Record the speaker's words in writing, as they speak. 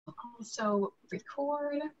So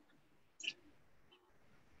record.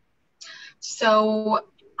 So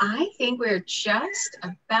I think we're just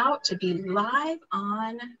about to be live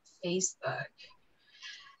on Facebook.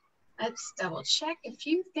 Let's double check a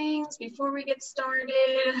few things before we get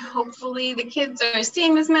started. Hopefully the kids are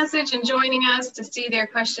seeing this message and joining us to see their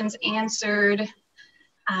questions answered.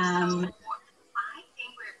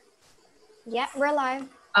 Yeah, we're live.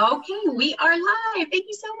 Okay, we are live. Thank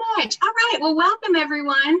you so much. All right, well, welcome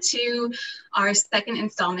everyone to our second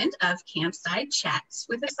installment of Campside Chats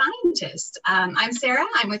with a Scientist. I'm Sarah,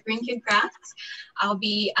 I'm with Green Kid Crafts. I'll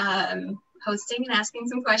be hosting and asking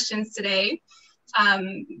some questions today.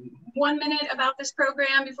 1 minute about this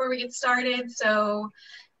program before we get started. So,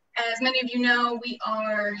 as many of you know, we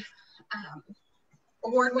are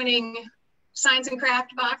award-winning science and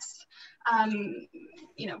craft box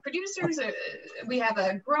producers. We have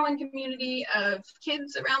a growing community of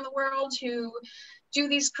kids around the world who do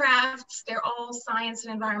these crafts. They're all science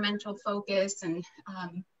and environmental focus.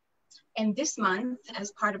 And this month,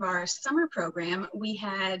 as part of our summer program, we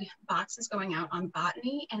had boxes going out on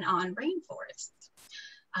botany and on rainforests.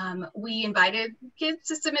 We invited kids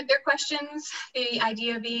to submit their questions, the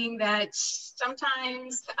idea being that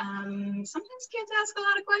sometimes kids ask a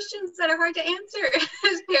lot of questions that are hard to answer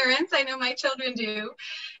as parents. I know my children do.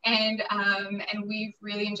 And we've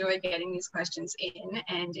really enjoyed getting these questions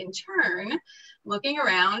in turn, looking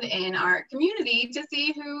around in our community to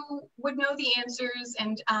see who would know the answers.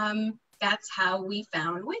 And that's how we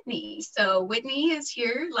found Whitney. So Whitney is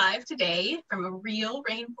here live today from a real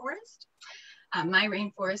rainforest. My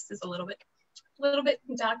rainforest is a little bit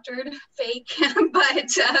doctored, fake, but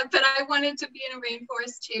I wanted to be in a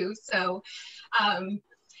rainforest too. So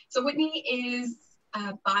Whitney is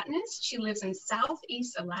a botanist. She lives in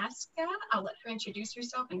Southeast Alaska. I'll let her introduce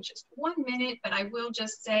herself in just 1 minute, but I will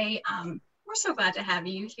just say we're so glad to have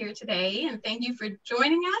you here today, and thank you for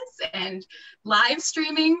joining us. And live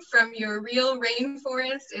streaming from your real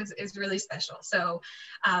rainforest is really special. So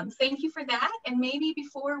thank you for that. And maybe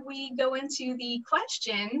before we go into the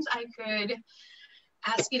questions, I could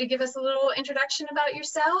ask you to give us a little introduction about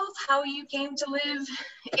yourself, how you came to live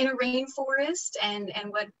in a rainforest, and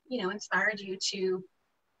what inspired you to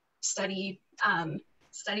study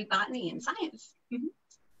botany and science. Mm-hmm.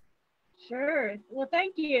 Sure. Well,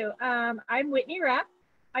 thank you. I'm Whitney Rapp.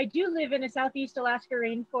 I do live in a Southeast Alaska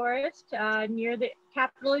rainforest near the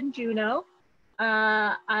capital in Juneau.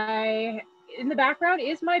 In the background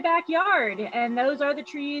is my backyard, and those are the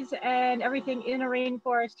trees and everything in a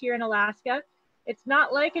rainforest here in Alaska. It's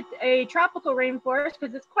not like a tropical rainforest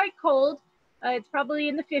because it's quite cold. It's probably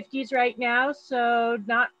in the 50s right now, so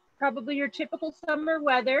not probably your typical summer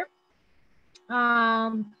weather.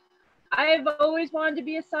 I've always wanted to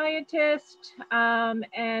be a scientist,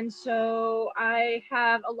 and so I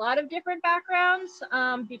have a lot of different backgrounds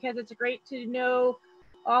because it's great to know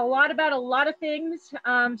a lot about a lot of things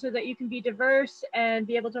so that you can be diverse and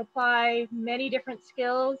be able to apply many different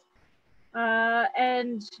skills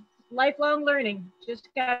and lifelong learning. Just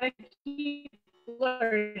gotta keep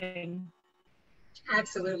learning.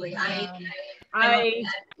 Absolutely.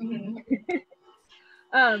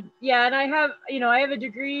 Yeah, and I have a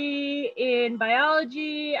degree in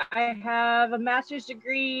biology. I have a master's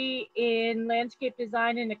degree in landscape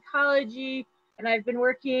design and ecology, and I've been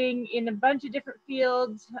working in a bunch of different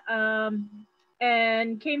fields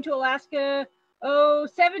and came to Alaska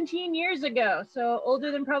 17 years ago, so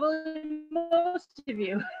older than probably most of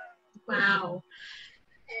you. Wow.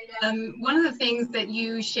 And one of the things that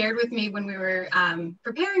you shared with me when we were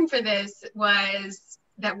preparing for this was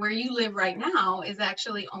that where you live right now is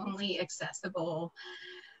actually only accessible.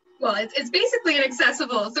 Well, it's basically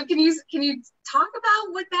inaccessible. So can you talk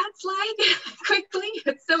about what that's like quickly?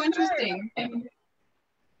 It's so interesting. Sure.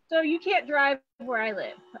 So you can't drive where I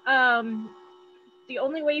live. The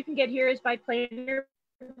only way you can get here is by plane or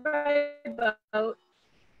by boat.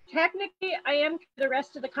 Technically, I am the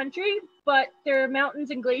rest of the country, but there are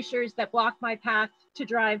mountains and glaciers that block my path to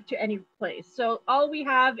drive to any place. So all we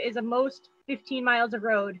have is a most 15 miles of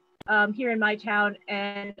road here in my town,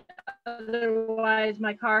 and otherwise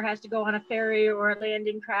my car has to go on a ferry or a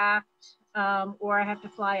landing craft, or I have to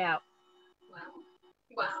fly out.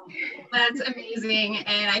 Wow, that's amazing.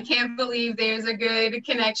 And I can't believe there's a good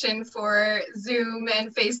connection for Zoom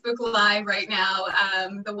and Facebook Live right now.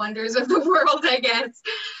 The wonders of the world, I guess.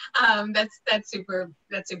 That's super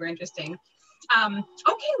interesting.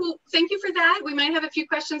 Okay, well, thank you for that. We might have a few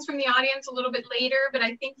questions from the audience a little bit later, but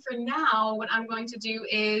I think for now, what I'm going to do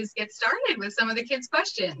is get started with some of the kids'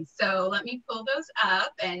 questions. So let me pull those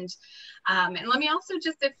up, and let me also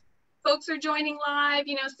just, folks are joining live,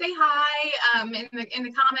 you know, say hi in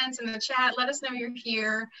the comments, in the chat. Let us know you're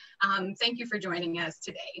here. Thank you for joining us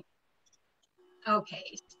today.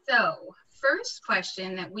 Okay, so first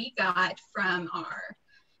question that we got from our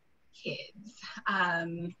kids.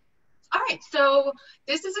 All right, so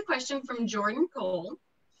this is a question from Jordan Cole.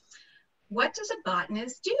 What does a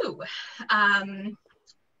botanist do? And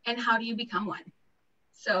how do you become one?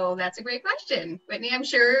 So that's a great question. Whitney, I'm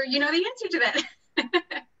sure you know the answer to that.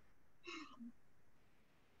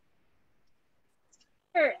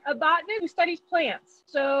 Sure. A botanist who studies plants.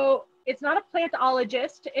 So it's not a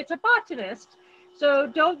plantologist, it's a botanist. So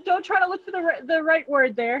don't try to look for the right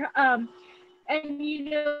word there. And you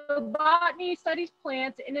know, botany studies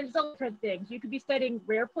plants and it's different things. You could be studying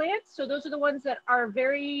rare plants, so those are the ones that are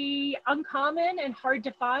very uncommon and hard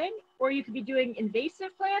to find, or you could be doing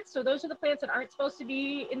invasive plants, so those are the plants that aren't supposed to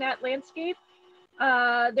be in that landscape.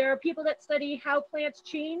 There are people that study how plants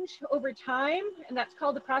change over time, and that's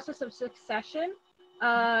called the process of succession.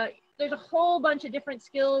 There's a whole bunch of different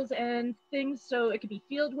skills and things. So it could be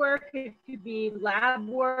field work, it could be lab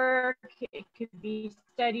work, it could be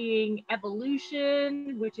studying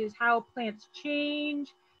evolution, which is how plants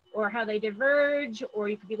change or how they diverge, or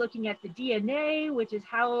you could be looking at the DNA, which is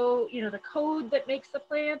how, you know, the code that makes the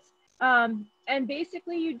plants. And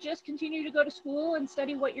basically you just continue to go to school and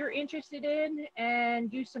study what you're interested in and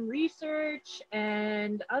do some research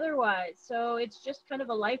and otherwise. So it's just kind of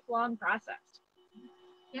a lifelong process.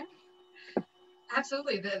 Yeah.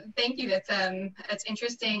 Absolutely. Thank you. That's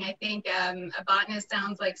interesting. I think a botanist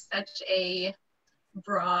sounds like such a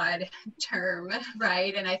broad term,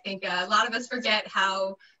 right? And I think a lot of us forget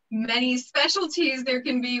how many specialties there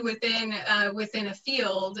can be within a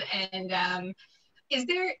field. And is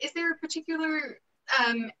there a particular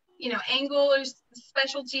you know, angle or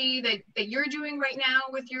specialty that you're doing right now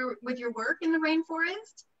with your work in the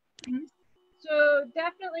rainforest? Mm-hmm. So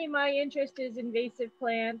definitely my interest is invasive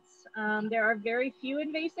plants. There are very few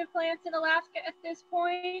invasive plants in Alaska at this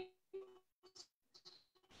point,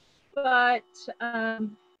 but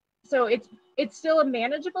so it's still a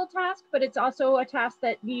manageable task, but it's also a task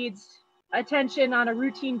that needs attention on a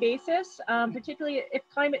routine basis, particularly if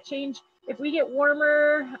climate change, if we get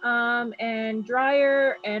warmer and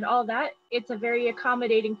drier and all that, it's a very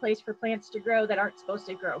accommodating place for plants to grow that aren't supposed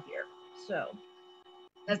to grow here. So.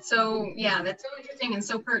 That's so interesting and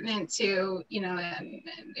so pertinent to, you know,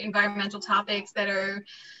 environmental topics that are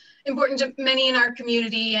important to many in our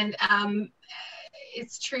community. And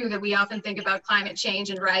it's true that we often think about climate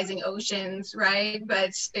change and rising oceans, right?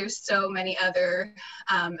 But there's so many other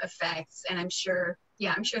effects, and I'm sure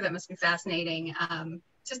that must be fascinating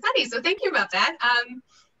to study. So thank you about that.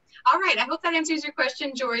 All right, I hope that answers your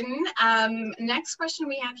question, Jordan. Next question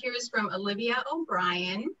we have here is from Olivia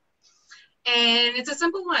O'Brien. And it's a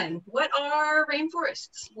simple one. What are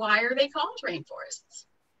rainforests? Why are they called rainforests?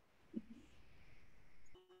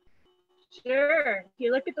 Sure. If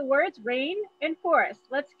you look at the words rain and forest,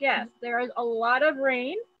 let's guess. There is a lot of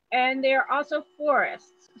rain and there are also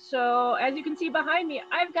forests. So as you can see behind me,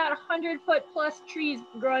 I've got 100-foot plus trees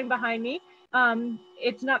growing behind me.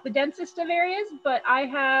 It's not the densest of areas, but I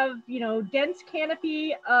have, you know, dense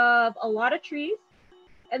canopy of a lot of trees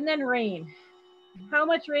and then rain. How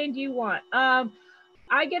much rain do you want?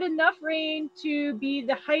 I get enough rain to be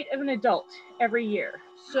the height of an adult every year.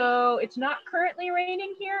 So it's not currently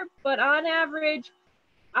raining here, but on average,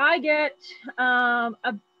 I get about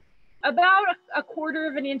a quarter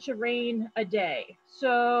of an inch of rain a day.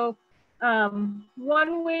 So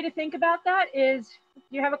one way to think about that is,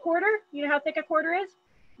 you have a quarter, you know how thick a quarter is?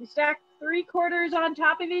 You stack 3 quarters on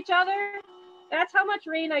top of each other. That's how much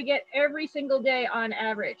rain I get every single day on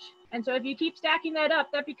average. And so if you keep stacking that up,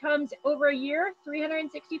 that becomes over a year,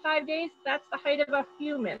 365 days. That's the height of a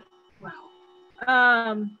human.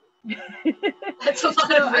 Wow. That's a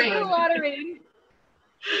lot of rain. I get a lot of rain.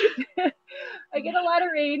 I get a lot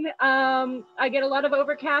of rain. I get a lot of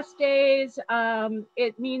overcast days.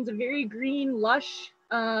 It means a very green, lush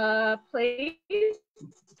place.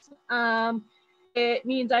 It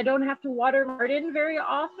means I don't have to water my garden very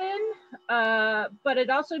often, but it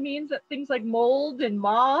also means that things like mold and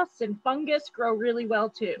moss and fungus grow really well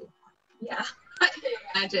too. Yeah, I can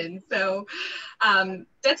imagine. So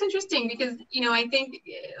that's interesting because, you know, I think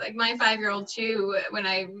like my 5-year-old too, when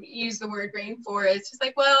I use the word rainforest, it's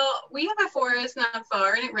like, well, we have a forest not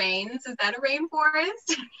far and it rains. Is that a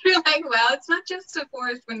rainforest? You're like, well, it's not just a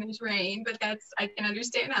forest when there's rain, but I can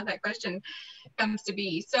understand how that question comes to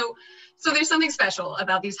be. So there's something special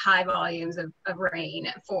about these high volumes of rain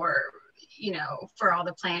for, you know, for all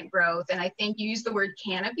the plant growth. And I think you use the word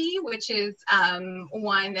canopy, which is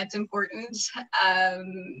one that's important,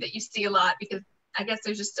 that you see a lot, because I guess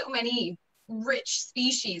there's just so many rich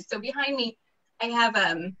species. So behind me, I have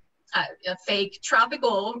a fake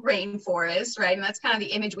tropical rainforest, right? And that's kind of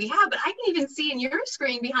the image we have, but I can even see in your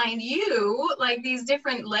screen behind you, like these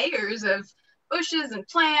different layers of bushes and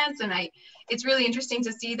plants. And it's really interesting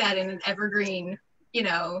to see that in an evergreen, you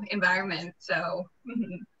know, environment. So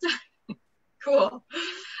cool.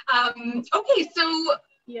 Okay, so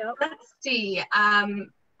Yep. let's see. I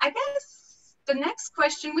guess the next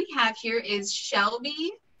question we have here is,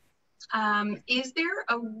 Shelby, is there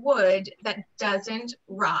a wood that doesn't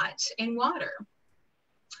rot in water?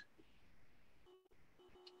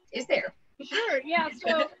 Is there? Sure, yeah,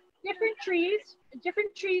 so different trees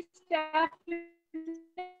definitely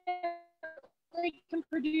can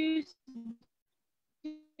produce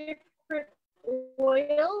different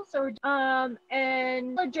oils, or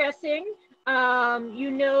and dressing.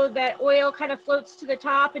 You know that oil kind of floats to the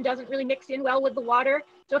top and doesn't really mix in well with the water.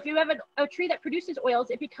 So if you have a tree that produces oils,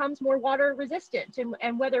 it becomes more water resistant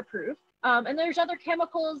and weatherproof. And there's other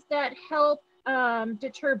chemicals that help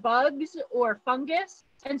deter bugs or fungus.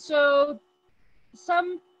 And so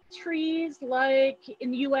some trees, like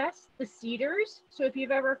in the US, the cedars. So if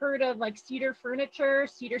you've ever heard of like cedar furniture,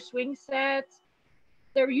 cedar swing sets,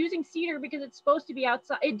 they're using cedar because it's supposed to be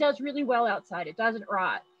outside. It does really well outside. It doesn't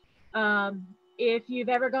rot. If you've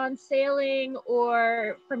ever gone sailing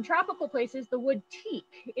or from tropical places, the wood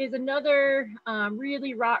teak is another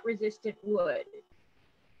really rot resistant wood.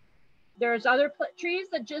 There's other trees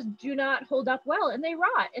that just do not hold up well and they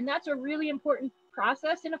rot. And that's a really important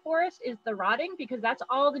process in a forest, is the rotting, because that's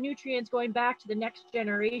all the nutrients going back to the next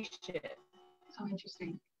generation. So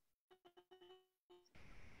interesting.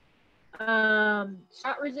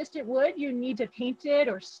 Rot resistant wood, you need to paint it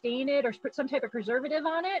or stain it or put some type of preservative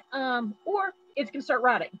on it, or it's gonna start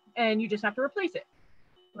rotting and you just have to replace it.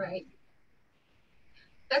 Right.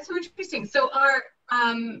 That's so interesting. So are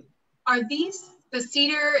these, the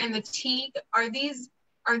cedar and the teak, are these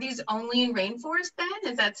only in rainforest then?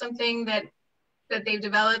 Is that something that they've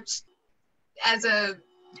developed as a,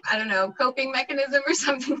 I don't know, coping mechanism or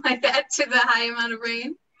something like that to the high amount of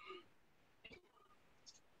rain?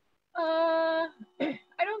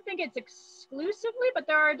 I don't think it's exclusively, but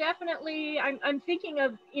there are definitely, I'm thinking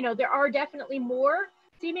of, you know, there are definitely more,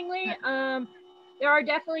 seemingly. There are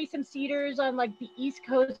definitely some cedars on like the East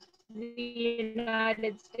Coast of the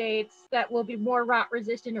United States that will be more rot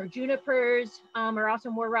resistant, or junipers are also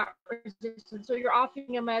more rot resistant. So you're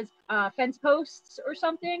offering them as fence posts or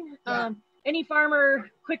something. Yeah. Any farmer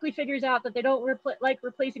quickly figures out that they don't like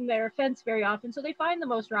replacing their fence very often, so they find the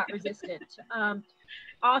most rot resistant.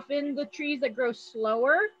 Often the trees that grow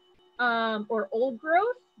slower or old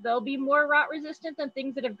growth, they'll be more rot resistant than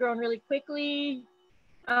things that have grown really quickly,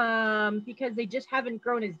 because they just haven't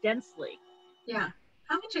grown as densely. Yeah,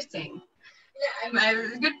 how interesting. Yeah,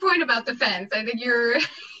 good point about the fence. I think you're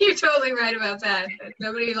totally right about that.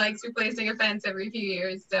 Nobody likes replacing a fence every few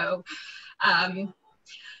years. So,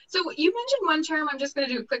 so you mentioned one term. I'm just going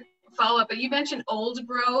to do a quick follow-up, but you mentioned old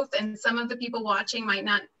growth, and some of the people watching might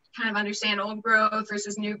not kind of understand old growth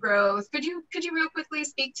versus new growth. Could you real quickly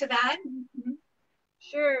speak to that? Mm-hmm.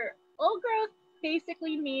 Sure. Old growth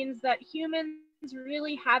basically means that humans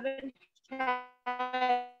really haven't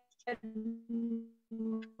had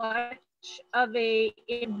much of a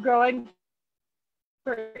growing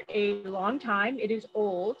for a long time. It is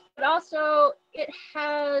old, but also it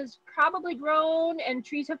has probably grown and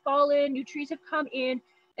trees have fallen, new trees have come in.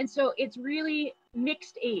 And so it's really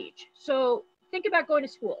mixed age. So think about going to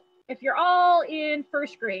school. If you're all in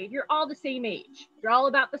first grade, you're all the same age. You're all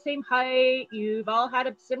about the same height. You've all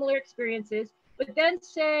had similar experiences. But then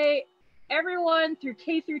say everyone through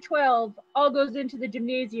K through 12 all goes into the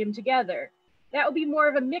gymnasium together. That would be more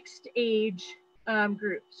of a mixed age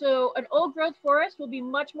group. So an old growth forest will be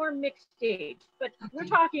much more mixed age. But we're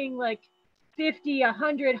talking like 50,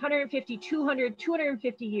 100, 150, 200,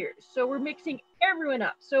 250 years. So we're mixing everyone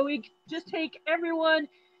up. So we just take everyone,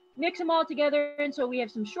 mix them all together, and so we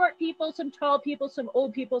have some short people, some tall people, some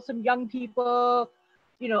old people, some young people,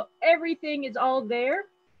 you know, everything is all there.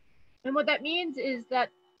 And what that means is that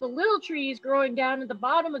the little trees growing down at the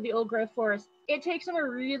bottom of the old growth forest, it takes them a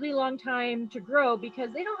really long time to grow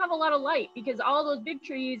because they don't have a lot of light, because all those big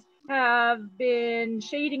trees have been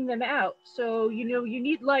shading them out. So, you know, you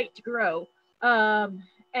need light to grow.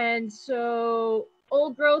 And so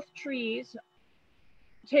old growth trees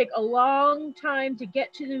take a long time to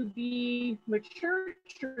get to be mature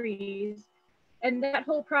trees. And that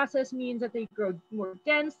whole process means that they grow more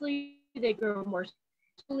densely, they grow more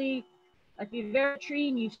slowly. If you've ever tree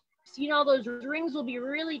and you've seen all those rings will be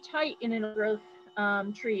really tight in an old growth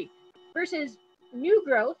tree, versus new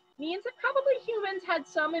growth means that probably humans had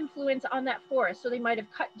some influence on that forest. So they might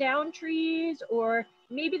have cut down trees, or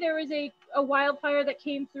maybe there was a wildfire that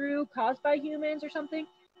came through caused by humans or something.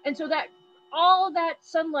 And so that all that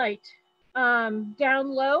sunlight down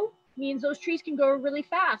low means those trees can grow really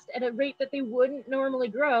fast at a rate that they wouldn't normally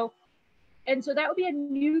grow. And so that would be a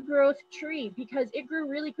new growth tree because it grew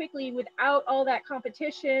really quickly without all that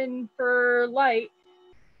competition for light.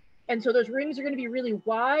 And so those rings are going to be really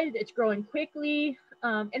wide. It's growing quickly,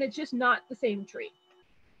 and it's just not the same tree.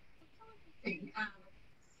 So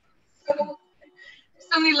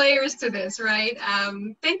many layers to this, right?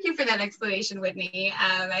 Thank you for that explanation, Whitney.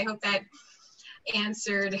 I hope that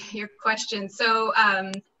answered your question. So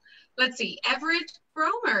let's see, Everett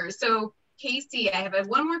Bromer. So Casey, I have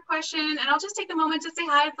one more question, and I'll just take a moment to say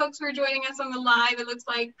hi to folks who are joining us on the live. It looks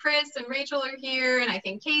like Chris and Rachel are here, and I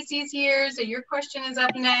think Casey's here. So your question is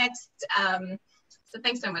up next. So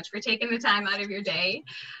thanks so much for taking the time out of your day.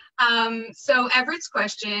 So Everett's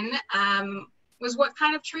question was, what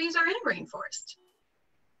kind of trees are in a rainforest?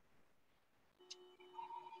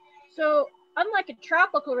 So unlike a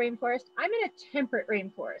tropical rainforest, I'm in a temperate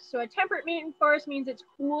rainforest. So a temperate rainforest means it's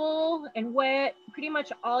cool and wet pretty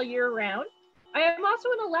much all year round. I am also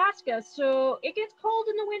in Alaska, so it gets cold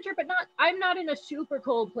in the winter, but I'm not in a super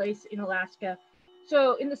cold place in Alaska.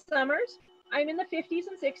 So in the summers, I'm in the 50s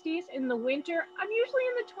and 60s. In the winter, I'm usually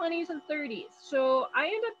in the 20s and 30s. So I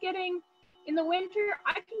end up getting, in the winter,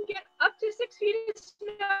 I can get up to 6 feet of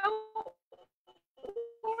snow.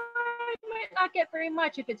 Or I might not get very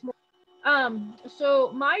much if it's more.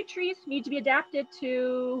 So my trees need to be adapted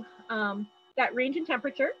to that range in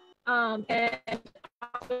temperature, and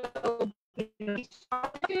also,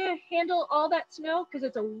 to handle all that snow because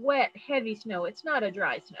it's a wet, heavy snow. It's not a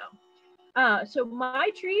dry snow. So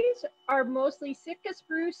my trees are mostly Sitka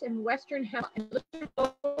spruce and western hemlock.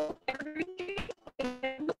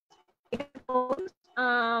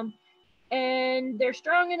 And they're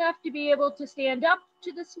strong enough to be able to stand up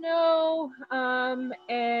to the snow,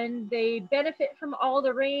 and they benefit from all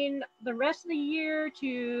the rain the rest of the year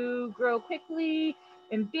to grow quickly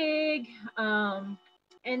and big.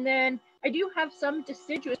 And then I do have some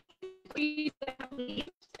deciduous trees that have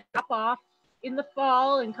leaves that drop off in the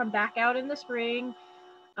fall and come back out in the spring.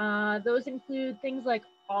 Those include things like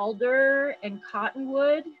alder and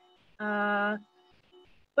cottonwood.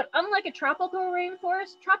 But unlike a tropical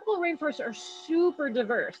rainforests are super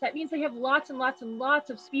diverse. That means they have lots and lots and lots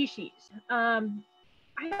of species. I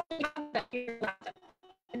don't have that here.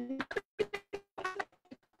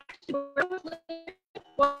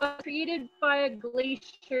 Was created by a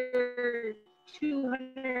glacier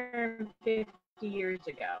 250 years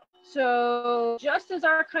ago. So just as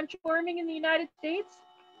our country forming in the United States,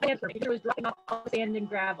 it was dropping off all the sand and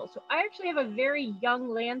gravel. So I actually have a very young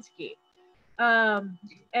landscape.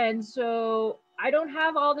 And so I don't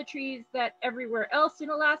have all the trees that everywhere else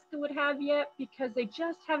in Alaska would have yet because they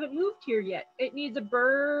just haven't moved here yet. It needs a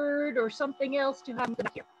bird or something else to have them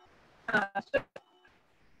here. So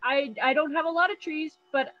I don't have a lot of trees,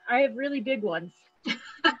 but I have really big ones.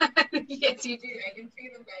 Yes, you do. I can see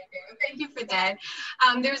them right there. Thank you for that.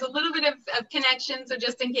 There's a little bit of connection, so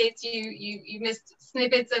just in case you missed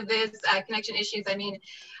snippets of this, connection issues, I mean,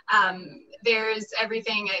 there's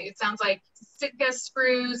everything. It sounds like Sitka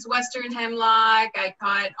spruce, western hemlock, I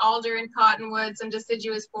caught alder and cottonwood, some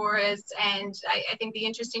deciduous forests, and I think the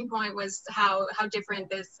interesting point was how different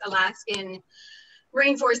this Alaskan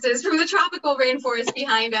rainforest is from the tropical rainforest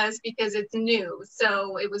behind us because it's new.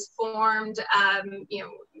 So it was formed,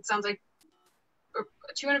 it sounds like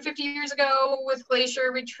 250 years ago with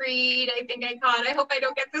glacier retreat, I think I caught. I hope I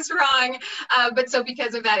don't get this wrong. But so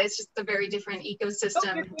because of that, it's just a very different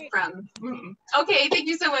ecosystem from. Okay, thank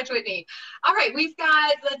you so much, Whitney. All right, we've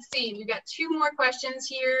got 2 more questions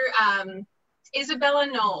here. Isabella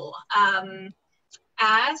Knoll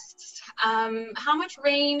asks, how much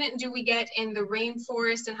rain do we get in the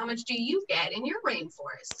rainforest and how much do you get in your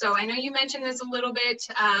rainforest? So I know you mentioned this a little bit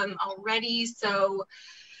already, so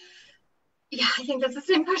yeah, I think that's the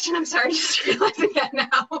same question. I'm sorry, just realizing that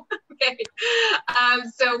now. Okay.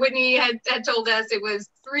 So Whitney had told us it was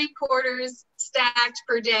 3/4 stacked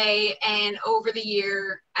per day and over the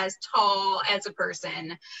year as tall as a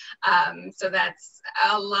person. So that's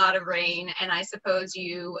a lot of rain. And I suppose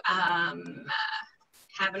you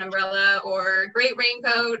have an umbrella or a great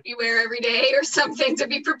raincoat you wear every day or something to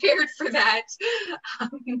be prepared for that.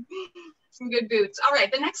 Some good boots. All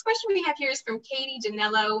right, the next question we have here is from Katie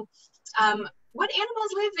Danello. What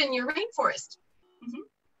animals live in your rainforest?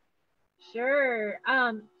 Sure.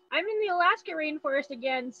 I'm in the Alaska rainforest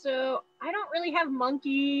again, so I don't really have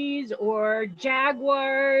monkeys or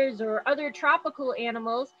jaguars or other tropical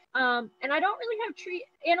animals. And I don't really have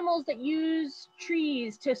animals that use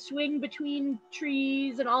trees to swing between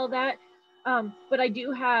trees and all that. But I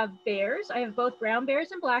do have bears. I have both brown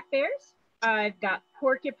bears and black bears. I've got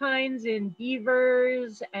porcupines and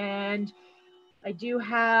beavers, and I do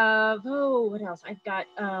have, oh, what else? I've got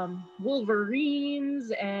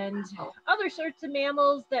wolverines and other sorts of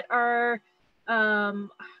mammals that are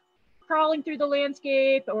crawling through the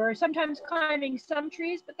landscape or sometimes climbing some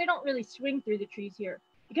trees, but they don't really swing through the trees here.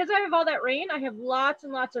 Because I have all that rain, I have lots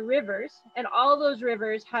and lots of rivers, and all those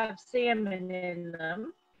rivers have salmon in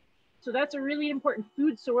them. So that's a really important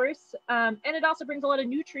food source. And it also brings a lot of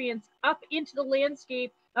nutrients up into the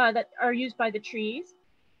landscape that are used by the trees.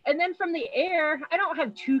 And then from the air, I don't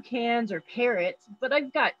have toucans or parrots, but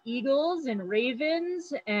I've got eagles and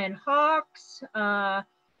ravens and hawks.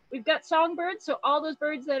 We've got songbirds, so all those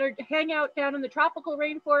birds that hang out down in the tropical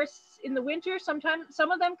rainforests in the winter. Sometimes some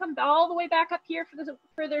of them come all the way back up here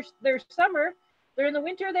for their summer. They're in the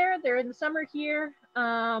winter there, they're in the summer here,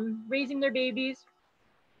 raising their babies.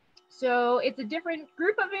 So it's a different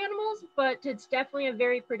group of animals, but it's definitely a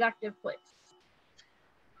very productive place.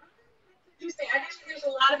 Interesting. I think there's a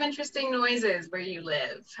lot of interesting noises where you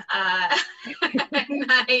live at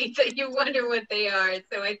night that you wonder what they are.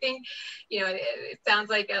 So I think, you know, it sounds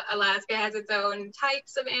like Alaska has its own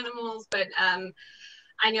types of animals, but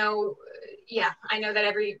I know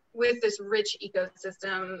that with this rich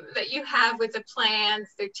ecosystem that you have with the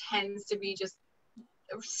plants, there tends to be just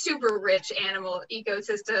a super rich animal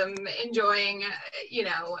ecosystem enjoying,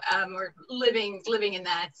 or living in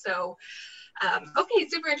that. So okay,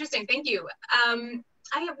 super interesting. Thank you.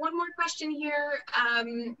 I have one more question here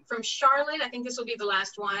from Charlotte. I think this will be the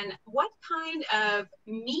last one. What kind of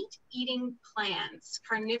meat-eating plants,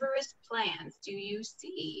 carnivorous plants, do you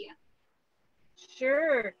see?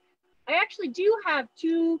 Sure. I actually do have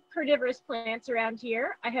two carnivorous plants around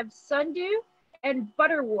here. I have sundew and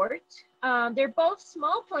butterwort. They're both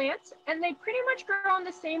small plants, and they pretty much grow in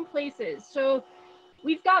the same places. So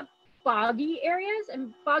we've got boggy areas,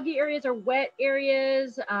 and boggy areas are wet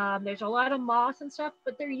areas. There's a lot of moss and stuff,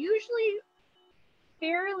 but they're usually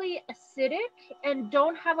fairly acidic and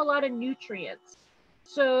don't have a lot of nutrients.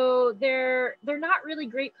 So they're not really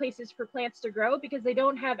great places for plants to grow because they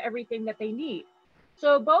don't have everything that they need.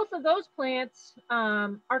 So both of those plants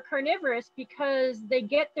are carnivorous because they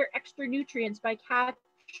get their extra nutrients by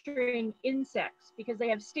capturing insects, because they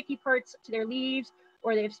have sticky parts to their leaves,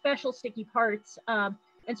 or they have special sticky parts.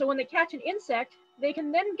 And so when they catch an insect, they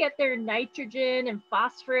can then get their nitrogen and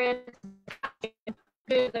phosphorus,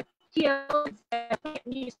 the PLs that plant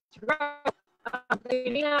needs to grow. They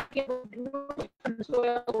may not get from the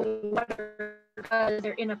soil or water because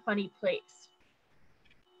they're in a funny place.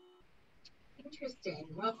 Interesting.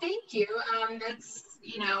 Well, thank you. That's,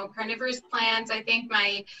 carnivorous plants. I think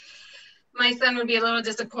my son would be a little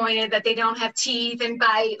disappointed that they don't have teeth and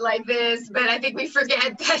bite like this, but I think we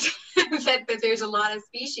forget that that there's a lot of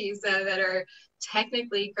species that are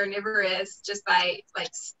technically carnivorous just by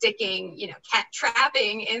sticking,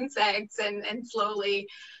 trapping insects and slowly,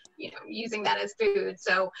 using that as food.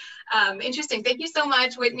 So interesting. Thank you so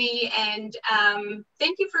much, Whitney. And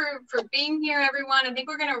thank you for being here, everyone. I think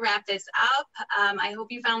we're going to wrap this up. I hope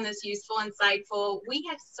you found this useful, insightful. We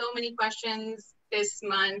have so many questions this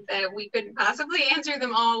month that we couldn't possibly answer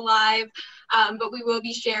them all live, but we will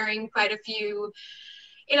be sharing quite a few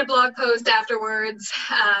in a blog post afterwards.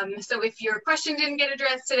 So if your question didn't get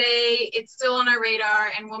addressed today, it's still on our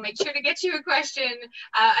radar, and we'll make sure to get you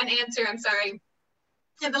an answer, I'm sorry.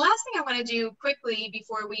 And the last thing I want to do quickly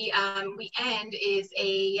before we end is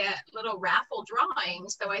a little raffle drawing.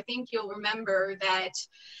 So I think you'll remember that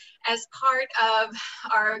as part of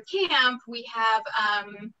our camp, we have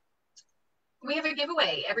a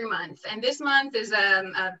giveaway every month, and this month is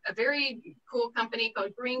a very cool company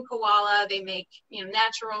called Green Koala. They make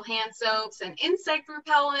natural hand soaps and insect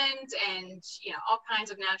repellent and all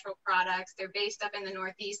kinds of natural products. They're based up in the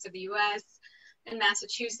northeast of the U.S. in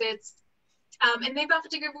Massachusetts, and they've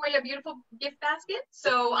offered to give away a beautiful gift basket.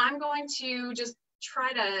 So I'm going to just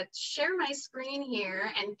try to share my screen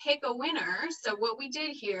here and pick a winner. So what we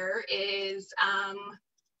did here is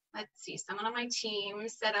let's see, someone on my team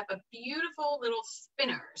set up a beautiful little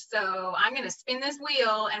spinner. So I'm going to spin this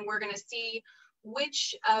wheel, and we're going to see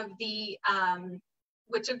which of the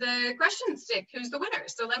questions stick, who's the winner.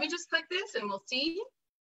 So let me just click this and we'll see.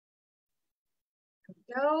 Here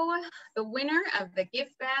we go. The winner of the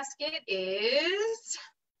gift basket is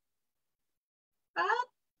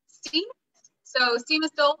Steve. So Stina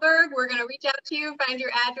Stolberg, we're going to reach out to you, find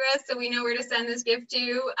your address so we know where to send this gift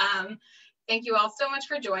to. Thank you all so much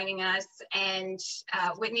for joining us. And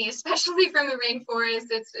Whitney, especially from the rainforest,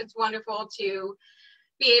 it's wonderful to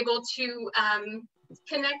be able to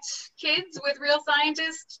connect kids with real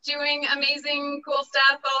scientists doing amazing, cool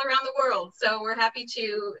stuff all around the world. So we're happy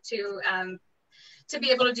to be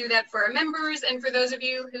able to do that for our members. And for those of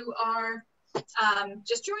you who are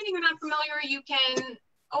just joining or not familiar, you can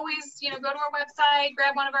always, go to our website,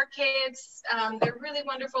 grab one of our kits. They're really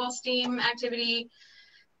wonderful STEAM activity,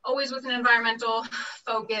 always with an environmental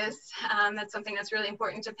focus. That's something that's really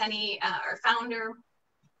important to Penny, our founder.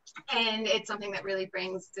 And it's something that really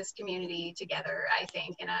brings this community together, I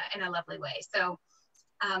think, in a lovely way. So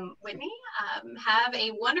Whitney, have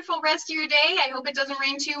a wonderful rest of your day. I hope it doesn't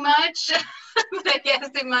rain too much, but I guess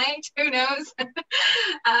it might, who knows?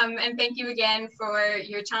 And thank you again for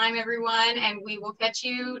your time, everyone, and we will catch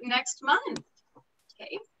you next month.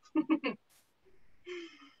 Okay.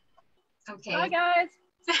 Okay. Bye, guys.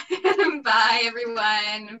 Bye,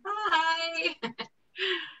 everyone. Bye.